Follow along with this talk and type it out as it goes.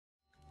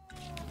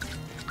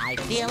I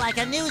feel like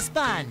a new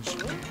sponge.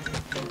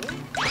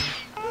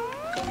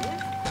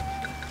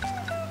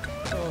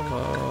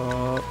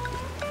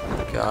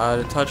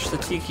 Gotta touch the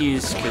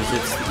tikis, because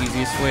it's the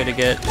easiest way to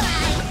get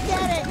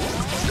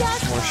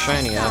more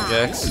shiny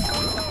objects.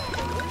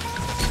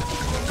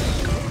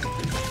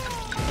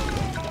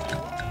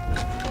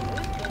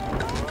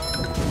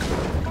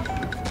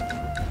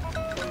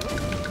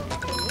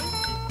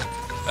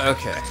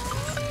 Okay.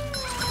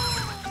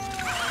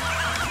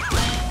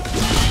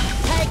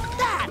 Take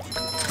that!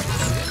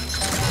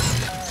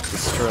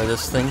 Destroy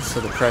this thing so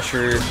the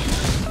pressure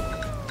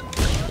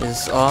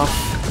is off.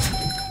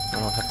 I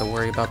don't have to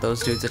worry about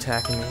those dudes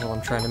attacking me while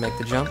I'm trying to make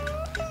the jump.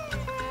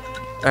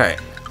 Alright.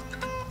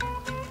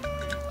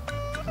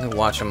 Let me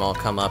watch them all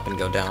come up and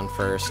go down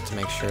first to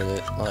make sure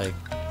that, like...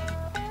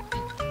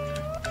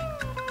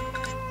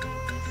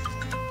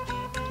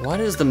 Why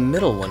does the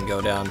middle one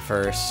go down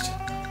first?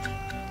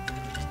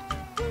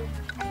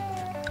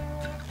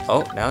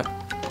 Oh, now...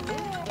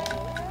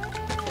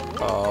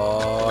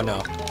 Oh,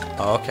 no.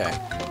 Okay.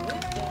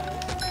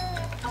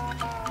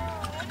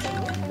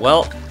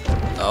 Well...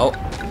 Oh.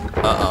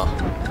 Uh-oh.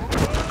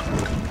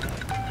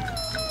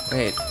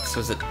 Wait,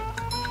 so is it...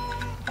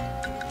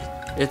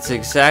 It's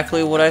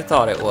exactly what I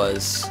thought it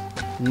was.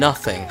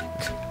 Nothing.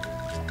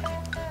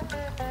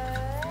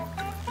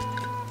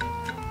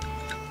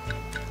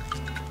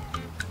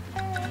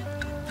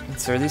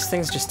 So are these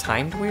things just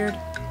timed weird?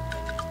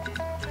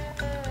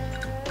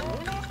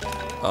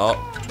 Oh.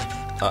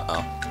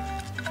 Uh-oh.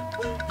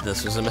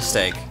 This was a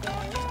mistake.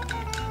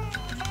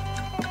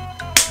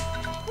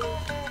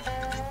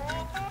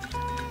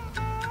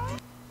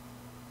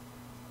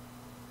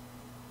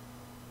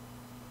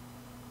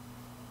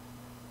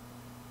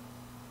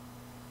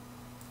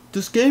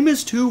 This game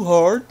is too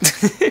hard.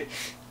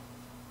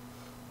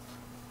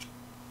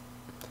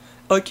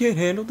 I can't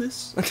handle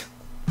this.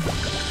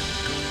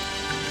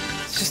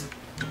 It's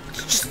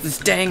just this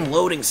dang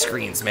loading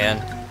screens,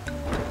 man.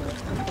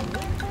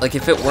 Like,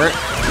 if it weren't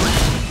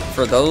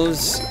for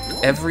those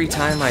every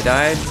time I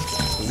died,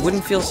 it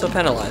wouldn't feel so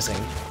penalizing.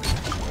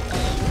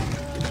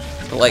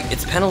 But, like,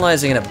 it's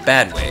penalizing in a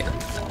bad way.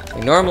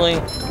 Like,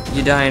 normally,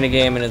 you die in a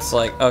game and it's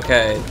like,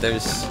 okay,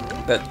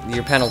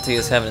 your penalty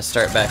is having to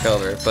start back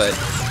over, but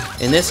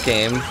in this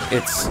game,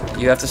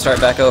 you have to start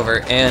back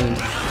over, and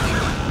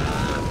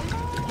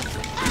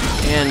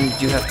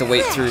you have to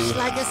wait through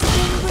Like a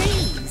spring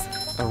breeze.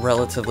 a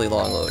relatively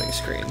long loading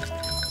screen.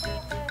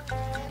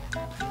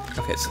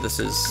 Okay, so this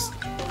is...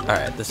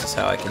 Alright, this is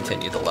how I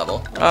continue the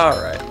level.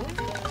 Alright.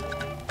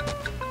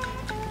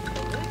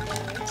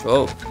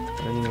 Whoa, I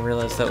didn't even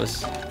realize that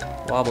was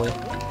wobbly.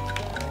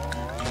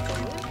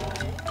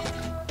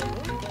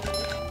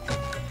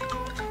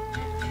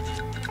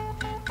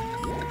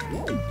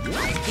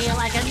 I feel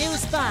like a new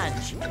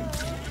sponge.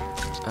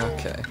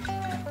 Okay.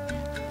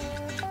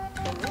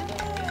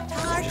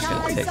 I'm just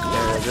gonna take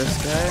care of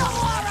this guy.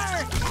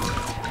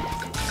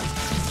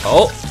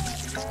 Oh!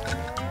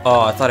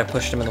 Oh, I thought I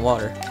pushed him in the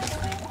water.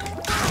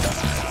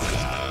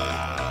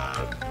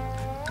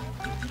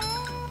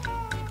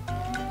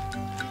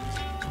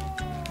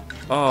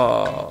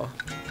 Oh,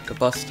 the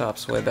bus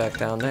stop's way back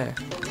down there.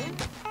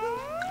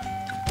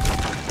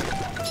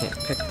 Can't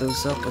pick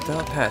those up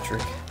without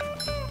Patrick.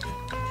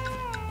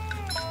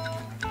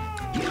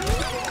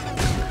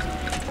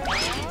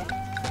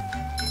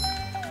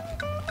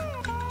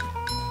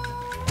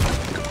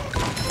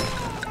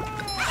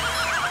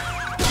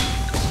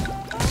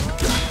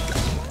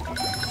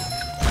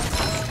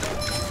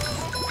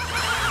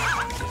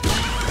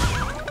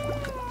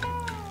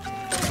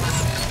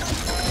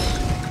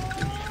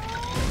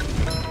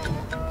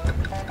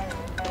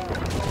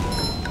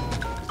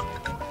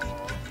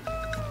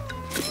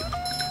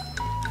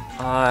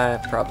 I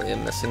probably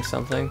am missing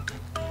something.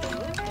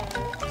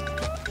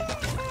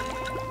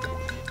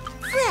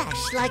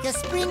 Fresh like a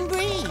spring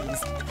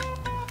breeze.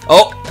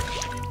 Oh!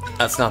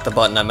 That's not the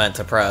button I meant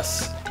to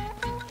press.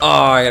 Oh,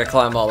 I gotta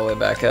climb all the way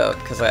back up,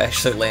 because I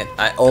actually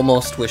I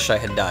almost wish I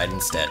had died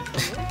instead.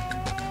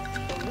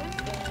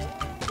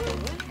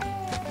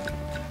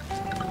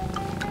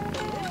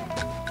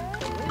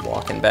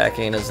 Walking back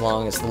in as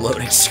long as the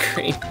loading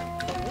screen.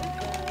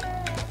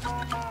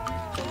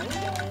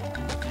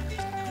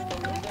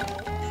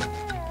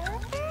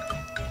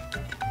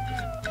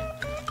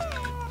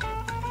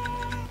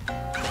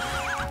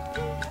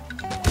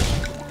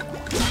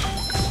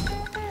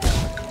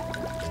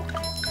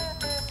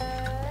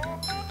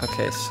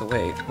 Okay, so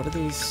wait, what are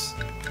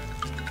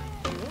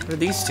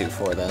these two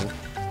for then?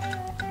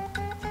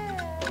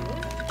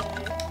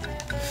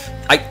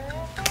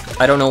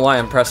 I don't know why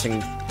I'm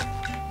pressing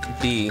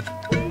B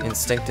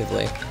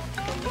instinctively.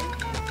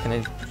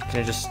 Can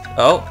I just,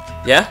 oh,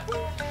 yeah?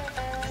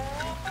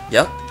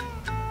 Yep.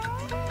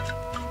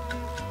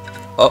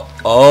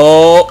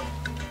 Oh,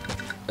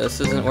 this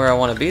isn't where I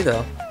want to be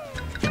though.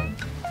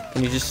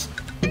 Can you just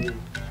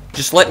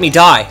let me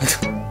die?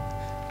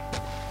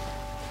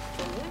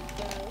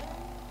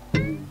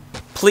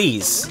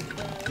 Please,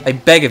 I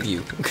beg of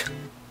you.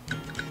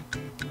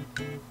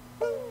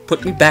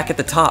 Put me back at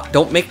the top.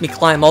 Don't make me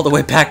climb all the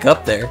way back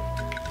up there.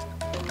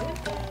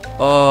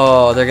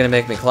 Oh, they're gonna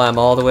make me climb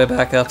all the way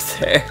back up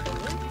there.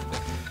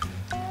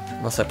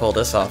 Unless I pull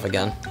this off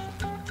again.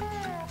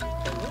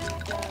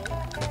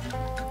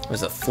 It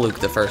was a fluke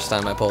the first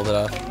time I pulled it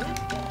off.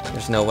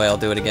 There's no way I'll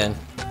do it again.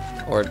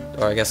 Or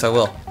I guess I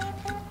will.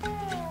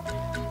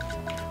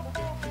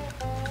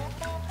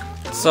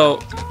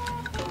 So,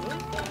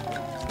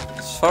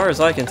 as far as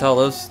I can tell,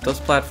 those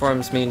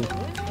platforms mean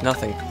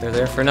nothing. They're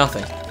there for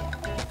nothing.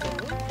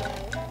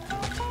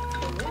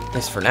 At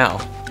least for now.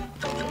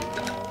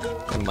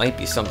 There might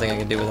be something I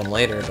can do with them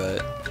later,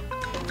 but...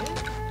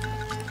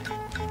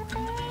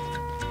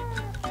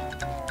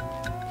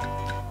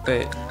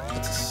 Wait,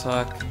 it's a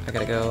sock. I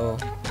gotta go...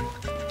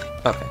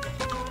 Okay.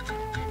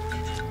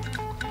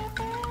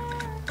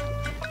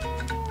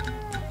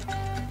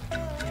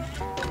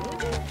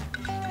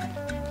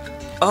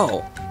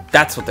 Oh,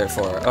 that's what they're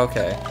for.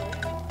 Okay.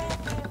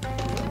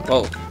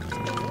 Whoa.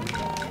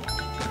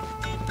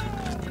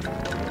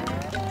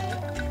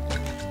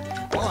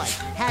 Boy,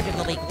 Patrick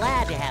will be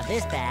glad to have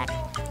this back.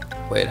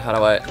 Wait, how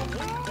do I...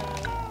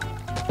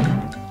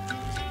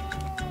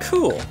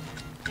 Cool.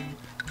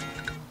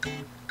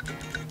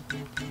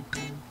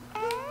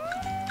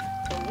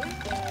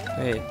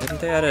 Wait, didn't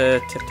they add a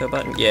tiptoe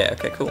button? Yeah,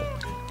 okay, cool.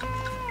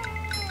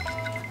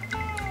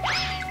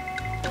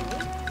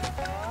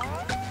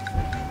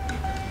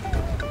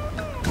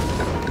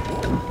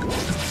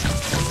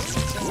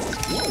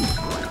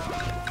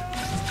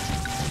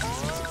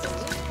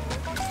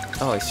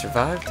 Oh, he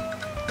survived?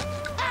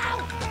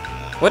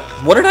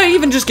 What did I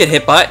even just get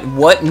hit by?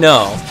 What?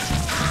 No.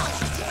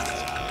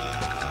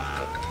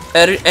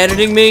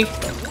 Editing me?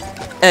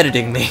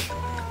 Editing me.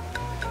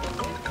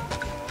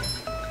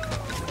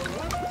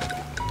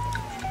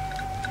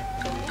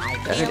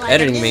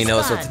 Editing me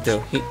knows what to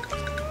do.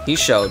 He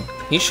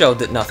showed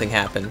that nothing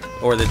happened,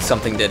 or that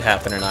something did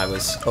happen and I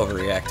was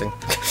overreacting.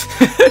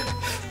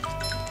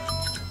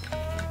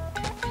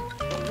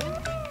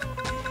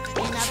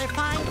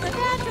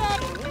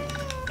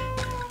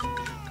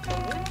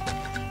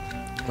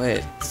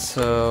 Wait,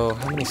 so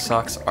how many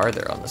socks are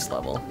there on this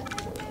level?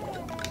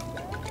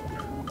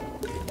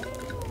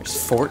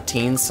 There's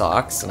 14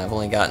 socks and I've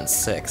only gotten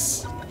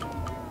 6.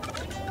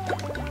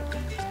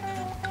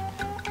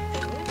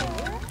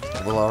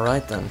 Well,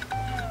 alright then.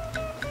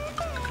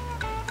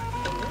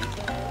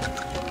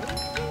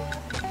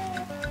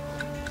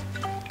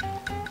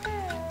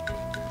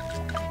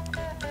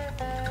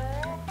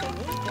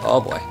 Oh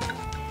boy.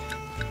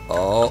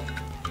 Oh.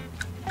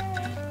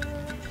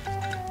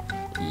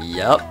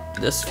 Yep.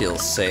 This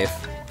feels safe.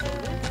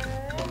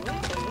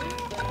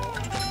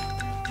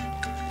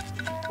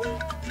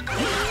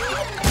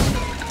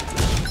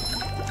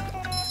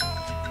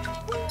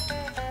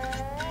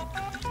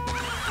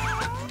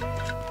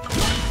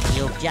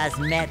 You've just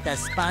met the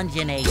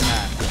Sponginator.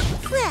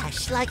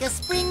 Fresh like a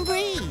spring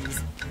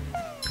breeze.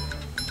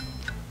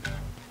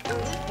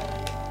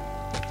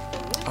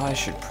 I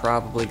should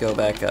probably go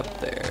back up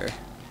there.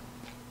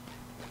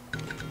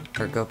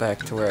 Or go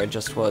back to where I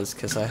just was,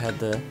 because I had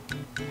the...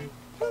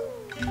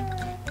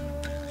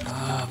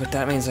 but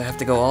that means I have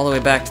to go all the way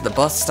back to the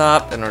bus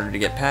stop in order to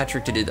get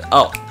Patrick to do the...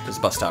 Oh, there's a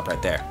bus stop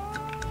right there.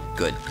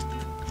 Good.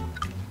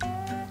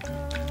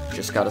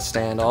 Just gotta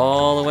stand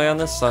all the way on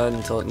this side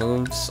until it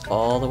moves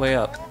all the way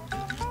up.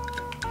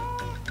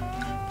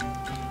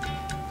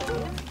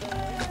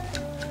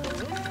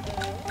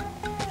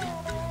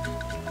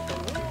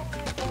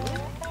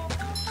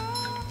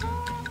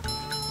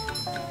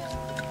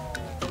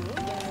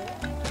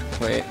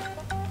 Wait.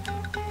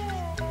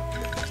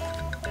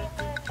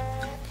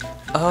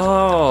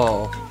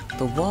 Oh,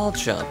 the wall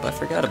jump. I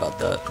forgot about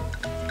that.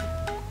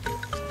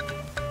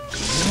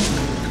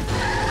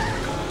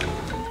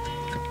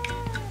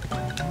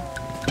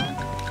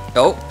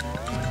 Oh.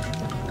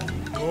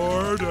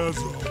 Hard as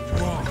a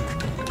rock.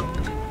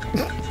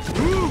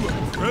 Ooh, a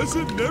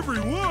present in every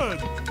one.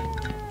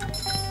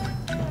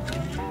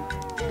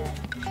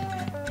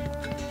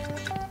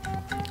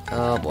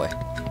 Oh boy.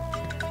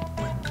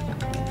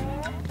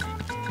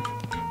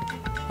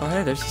 Oh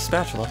hey, there's a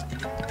spatula.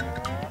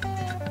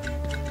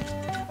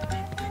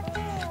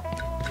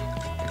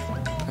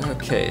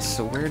 Okay,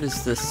 so where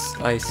does this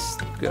ice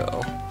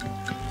go?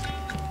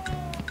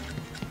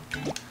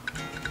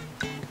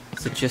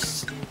 Is it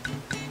just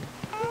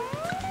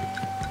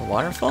a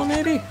waterfall,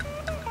 maybe?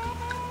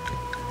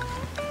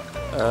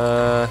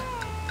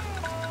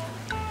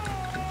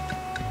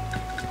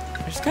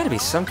 There's gotta be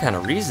some kind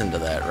of reason to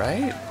that,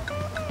 right?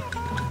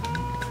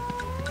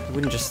 You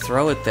wouldn't just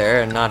throw it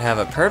there and not have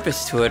a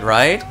purpose to it,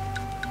 right?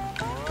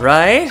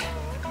 Right?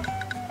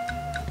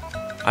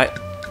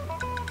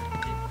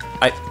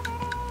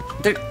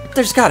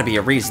 There's gotta be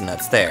a reason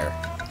that's there.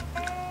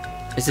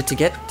 Is it to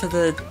get to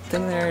the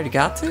thing they already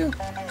got to?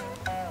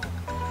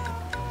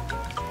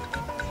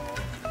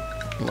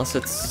 Unless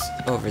it's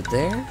over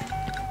there?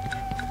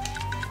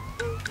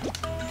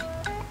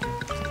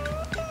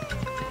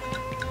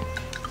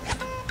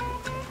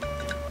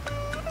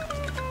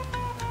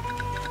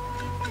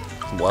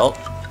 Well.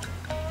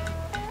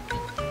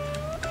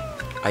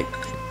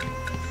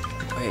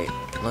 Wait,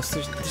 unless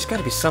there's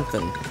gotta be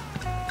something.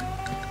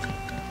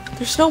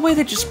 There's no way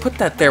they just put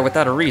that there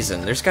without a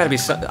reason. There's gotta be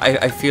some.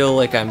 I feel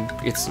like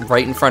it's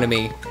right in front of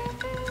me,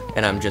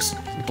 and I'm just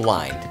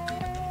blind.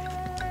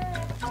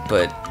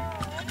 But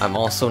I'm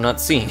also not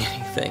seeing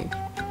anything.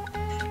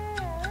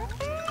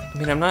 I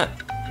mean,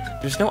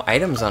 there's no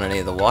items on any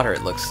of the water,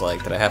 it looks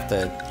like, that I have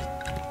to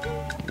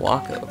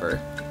walk over.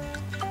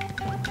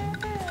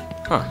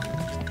 Huh.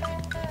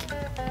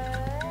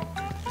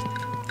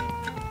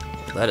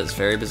 That is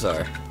very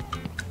bizarre.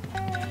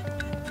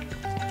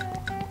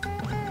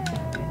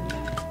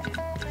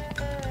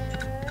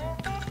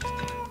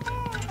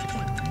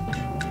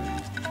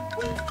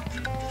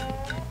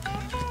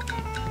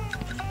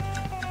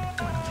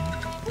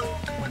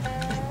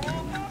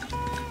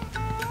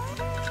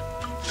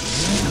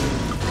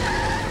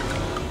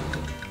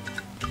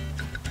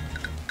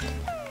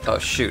 Oh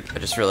shoot, I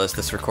just realized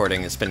this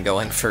recording has been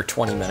going for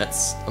 20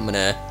 minutes. I'm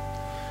gonna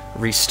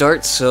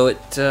restart so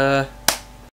it